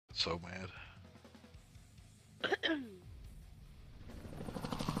so mad.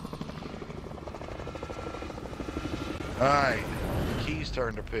 Alright, Key's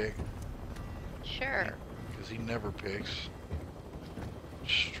turn to pick. Sure. Because he never picks.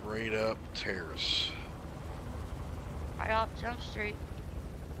 Straight up terrace. Right off Jump Street.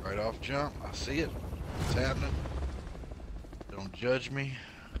 Right off jump. I see it. It's happening. Don't judge me.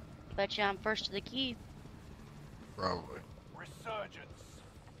 Bet you I'm first to the key. Probably. Resurgence.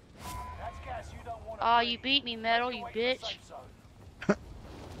 That's gas you don't want to Oh, breathe. you beat me, Metal, you bitch.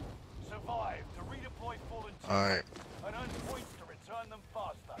 Survive to redeploy fallen teams. Alright. And earn points to return them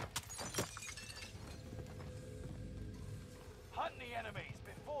faster. Hunt the enemies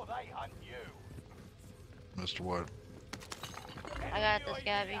before they hunt you. Mr. What? I got this,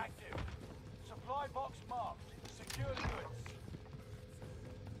 Gabby. Active. Supply box marked. Secure the goods.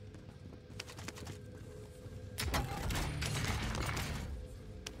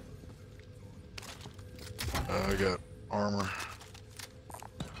 I got armor.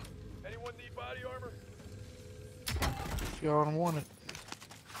 Anyone need body armor? If y'all don't want it.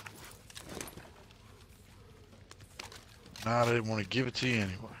 Nah, I didn't want to give it to you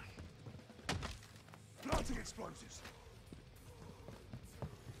anyway. Planting explosives.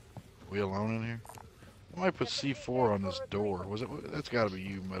 We alone in here? I might put C4 on this door. Was it? That's got to be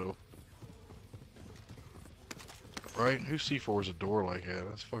you, Metal. Right? Who C4's a door like that?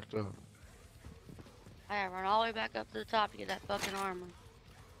 That's fucked up. I gotta run all the way back up to the top to get that fucking armor.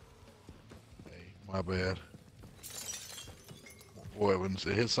 Hey, my bad. What, when it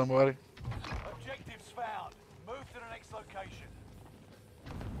hit somebody? Objectives found. Move to the next location.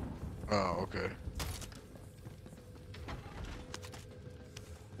 Oh, okay.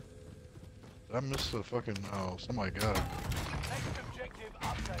 Did I miss the fucking... Oh, somebody got it. Next objective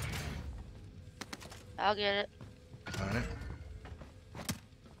updated. I'll get it. Alright.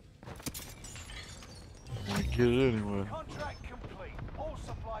 I'm gonna get it anyway. Contract complete. All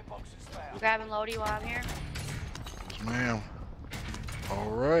supply boxes I'm found. grabbing Lodi while I'm here. Yes, ma'am.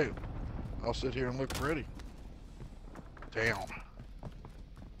 Alright. I'll sit here and look pretty. Down.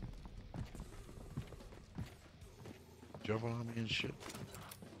 Jumping on me and shit.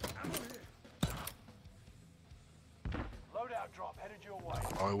 Loadout drop headed your way.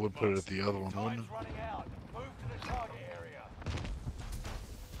 Oh, I would put it at the other one, wouldn't Time's running out. Move to the target area.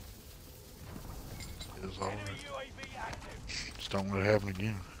 it? It is all Enemy right. UAV active. Just don't let it happen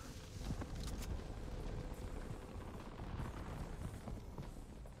again.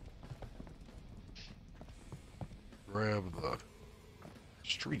 Grab the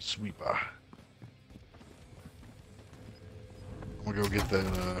street sweeper. I'm gonna go get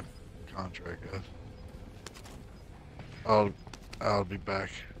that contract, guys. I'll be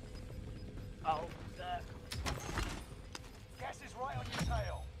back. Oh, gas is right on your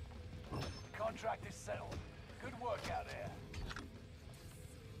tail. Contract is settled. Good work out there.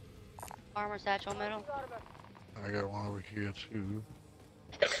 Armor satchel Metal. I got one over here too.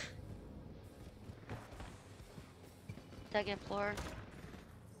 Second floor.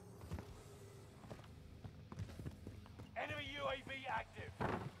 Enemy UAV active.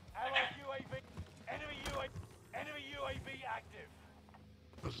 Allied UAV. Enemy UAV active.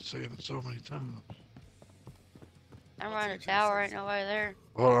 I was saying it so many times. I'm running a tower, ain't nobody there.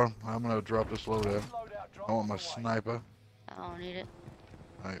 Hold on, I'm gonna drop this loadout. Loadout drop I want on my the way. sniper. I don't need it.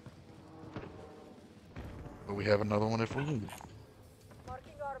 Alright. But we have another one if we need it.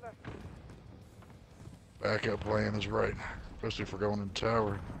 Backup plan is right. Especially if we're going in the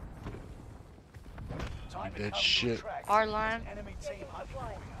tower. Time to That cover shit. your tracks. Hard line. Enemy team hunting for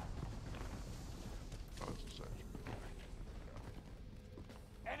you. Oh, it's a section.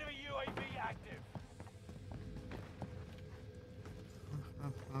 Enemy UAV active.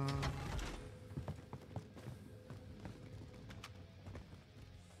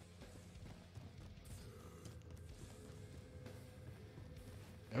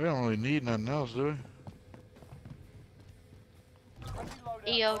 We don't really need nothing else, do we? Heavy loadout drop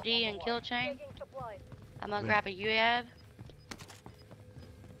EOD on and the kill way. chain. I'm gonna Yeah. grab a UAV.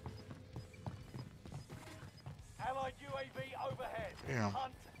 Allied UAV overhead. Damn,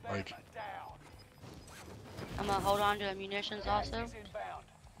 Hunt them like- down. I'm gonna hold on to the munitions also. Gas is inbound.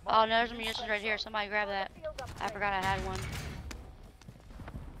 Oh, no, there's munitions right here. Somebody grab that. I forgot I had one.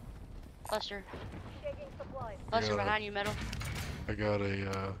 Cluster. Cluster Yeah. behind you, Metal. I got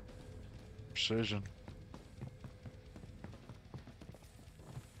a precision.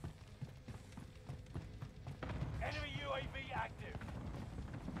 Enemy UAV active.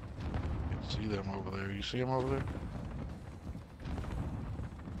 Can see them over there. You see them over there?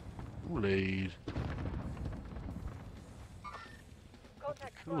 Kool-Aid.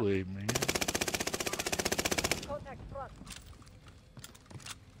 Kool-Aid, man. Contact front.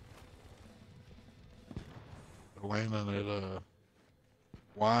 They're landing at a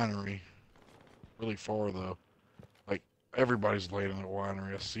winery. Really far though. Like everybody's landing at a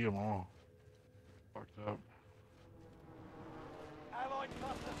winery. I see them all. Fucked up. Allied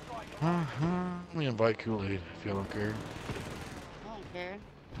cluster strike. Let me invite Kool-Aid if y'all don't care. I don't care.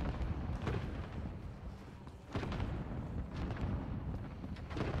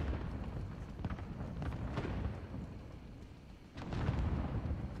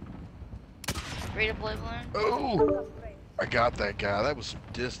 Redeploy balloon. Oh! I got that guy. That was some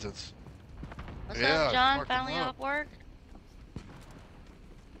distance. What's Yeah, up, John? fuck him Finally up. off work?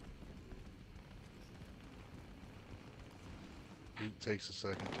 It takes a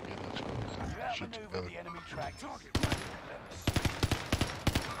second to get that shit Outmaneuver together. the enemy tractors. Sighting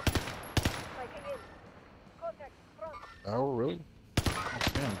in. Contact front. Oh, really? Oh,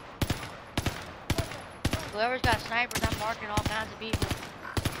 man. Whoever's got snipers, I'm marking all kinds of people.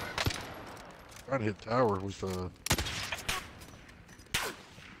 Trying to hit tower with Enemy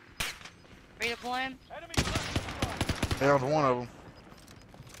Redeploy him. cluster strike. down one of them.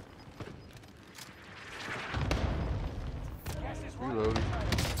 Gas is right. Reloading.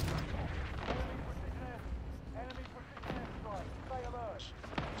 Enemy precision airstrike. Stay alert.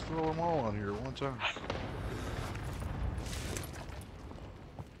 Let's throw them all on here at one time.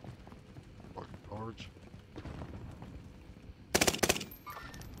 Fucking cards.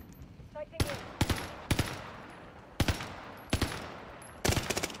 Sighting in.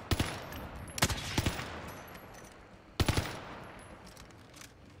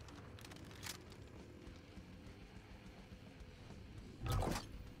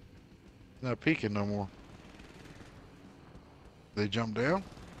 Not peeking no more. They jump down?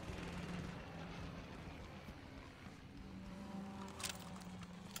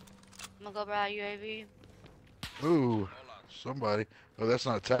 I'm gonna go by UAV. Ooh, somebody. Oh, that's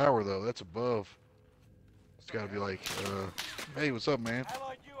not a tower though. That's above. It's gotta be like, hey, what's up, man?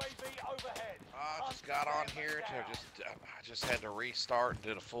 Allied UAV overhead. I just got on here to I just had to restart and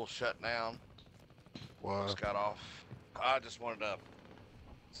did a full shutdown. Wow. Just got off. I just wanted to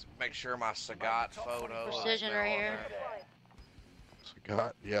make sure my Sagat photo. Precision right here.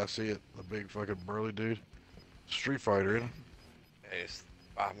 God, yeah, I see it. The big fucking burly dude. Street Fighter, isn't it? It's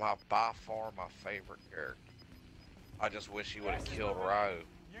by far my favorite character. I just wish he would have killed Ryu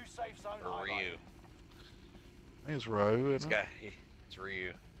New safe zone or Ryu. highlighted. I think it's Ryu, It's isn't it? it's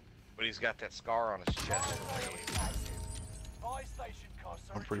Ryu, but he's got that scar on his chest. Buy station costs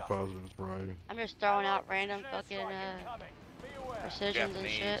are I'm pretty adjusted. positive it's Ryu. I'm just throwing out Allied random precision fucking airstrike incoming. Be aware. precisions and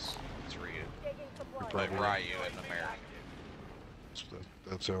shit. Japanese, it's Ryu. Taking supply. Probably. Like Ryu in America,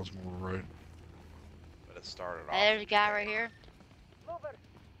 That sounds more right. but it started off. Hey, there's a guy right here. Mover.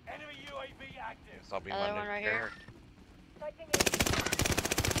 Enemy UAV active. So I'll be Other my one new right here. character. Sighting in.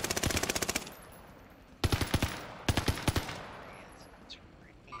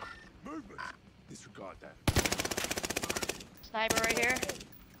 Movement. Disregard that. Sniper right here.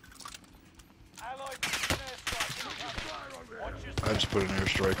 Allied precision airstrike incoming. Watch your I just put an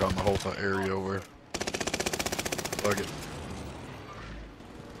airstrike on the whole area over here. Fuck it.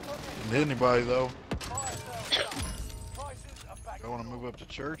 Didn't hit anybody though. fire sales done. Prices are back. Y'all want to move up to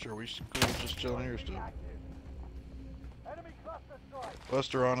church, or are we cool just chilling here still? Enemy cluster strike.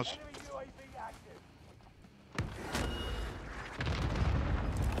 Buster on us. Enemy UAV active.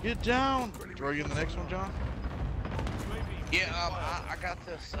 Get down! Throw you in the next one, John? Yeah, I got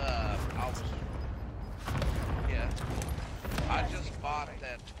this, I was, yeah, I just bought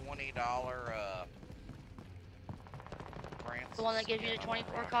that $20, Francis. The one that gives you the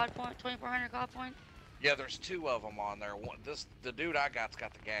 24 COD point, 2400 COD point. Yeah, there's two of them on there. One, the dude I got's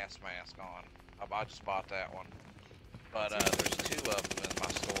got the gas mask on. I just bought that one. But, there's two of them in my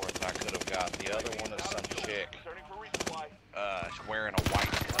store that I could have got. The other one is some chick, she's wearing a white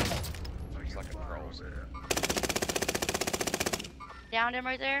coat. Looks like a girl's. Downed him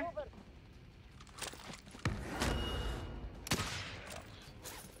right there.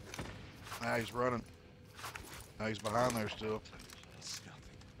 Now he's running. Now he's behind there still.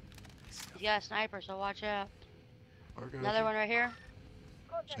 He's got a sniper, so watch out. I got Another you. one right here.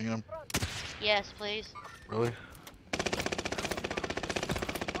 Contact Seen him? front. Yes, please. Really?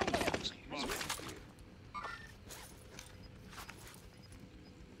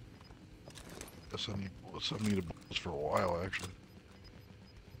 Guess I need a bullets for a while actually.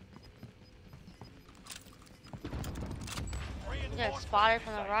 You got spotted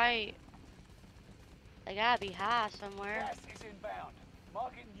from the right. They gotta be high somewhere. Gas is inbound.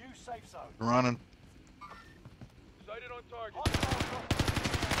 Marking new safe zone. Running. Sighted on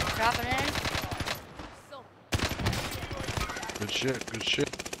target. dropping in. Good shit, good shit.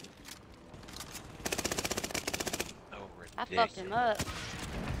 Oh, I fucked him up.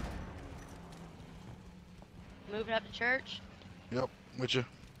 Moving up to church. Yep, with you.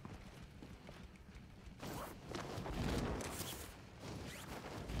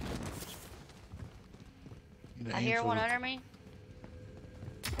 I hear one under me.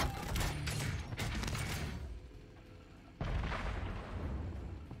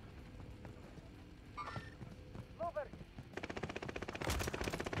 Mover.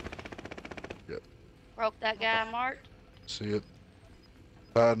 Yep. Broke that guy marked. See it.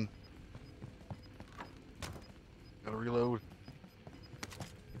 Biden. Gotta reload.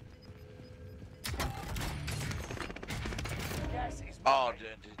 Gas is Oh, moving.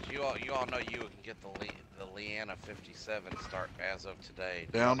 did you all know you can get the Leanna 57 start as of today?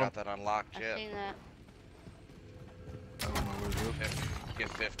 Down You got that unlocked I yet? seen that. I don't know what it is. Get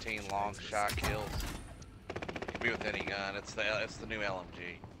 15 long shot kills. Be with any gun. It's the new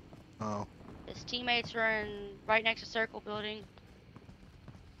LMG. Oh, His teammates are in right next to circle building.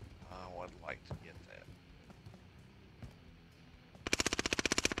 I would like to get that.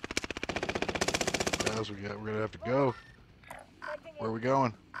 guys, we're gonna have to go. Sighting Where are in. we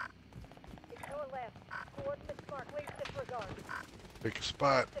going? Ignore left. Coordinates marked. Please disregard. Pick a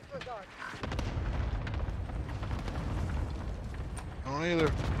spot. Disregard. I don't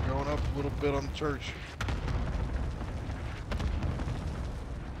either. Going up a little bit on the church.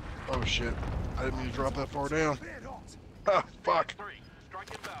 Oh shit. I didn't mean to drop that far down. Ah, fuck.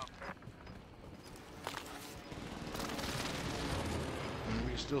 We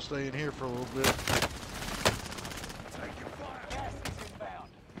can still stay in here for a little bit. Gas is inbound.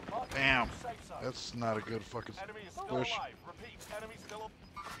 Marking Damn. new safe zone. That's not a good fucking Enemy is still push. alive. Repeat, enemy still alive.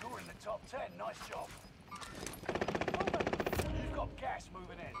 You're in the top 10. Nice job. You've got gas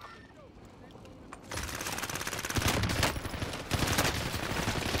moving in.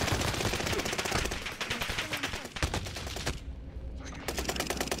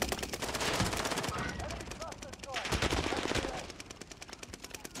 Enemy cluster strike.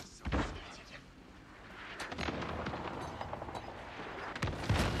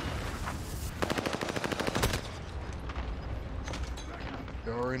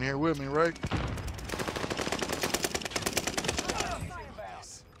 Y'all are in here with me, right? Gas is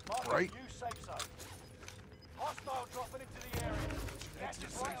inbound. Marking Right. new safe zone. Hostile dropping into the area. Gas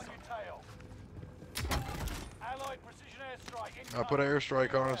is right on your tail. Allied precision airstrike. I put an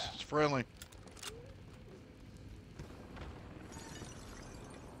airstrike on us. It's friendly.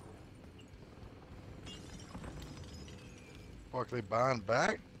 Fuck, they buying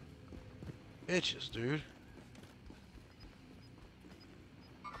back? Bitches, dude.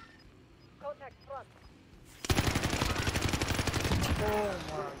 Contact front. Oh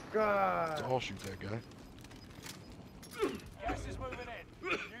my god. I'll shoot that guy. Gas is moving in.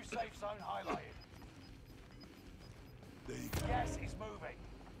 New safe zone highlighted. Gas is moving.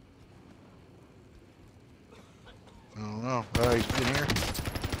 I don't know. He's been here.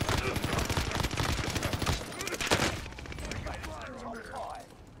 Top 5.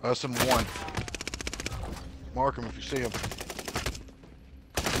 Less than one. Mark him if you see him.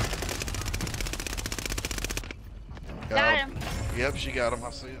 Got him. Yep, she got him.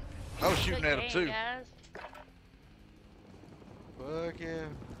 I see him. I was shooting Good at him game, too. guys. Fuck yeah.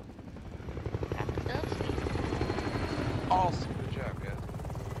 Got the dubs. Awesome. Good job, guys.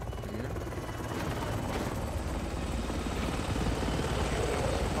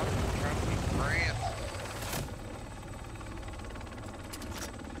 Trying to beat France.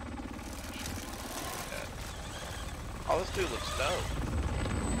 Oh, this dude looks dope.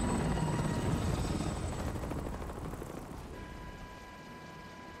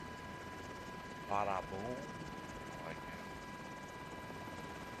 Bada boom. Like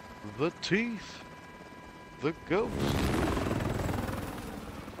The teeth. The ghost.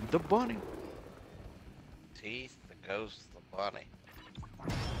 The bunny. teeth, the ghost, the bunny.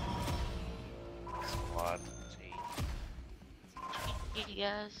 What teeth? You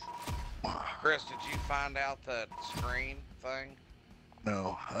guys. Chris, did you find out that screen thing?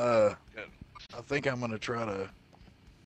 No. Good. I think I'm gonna try to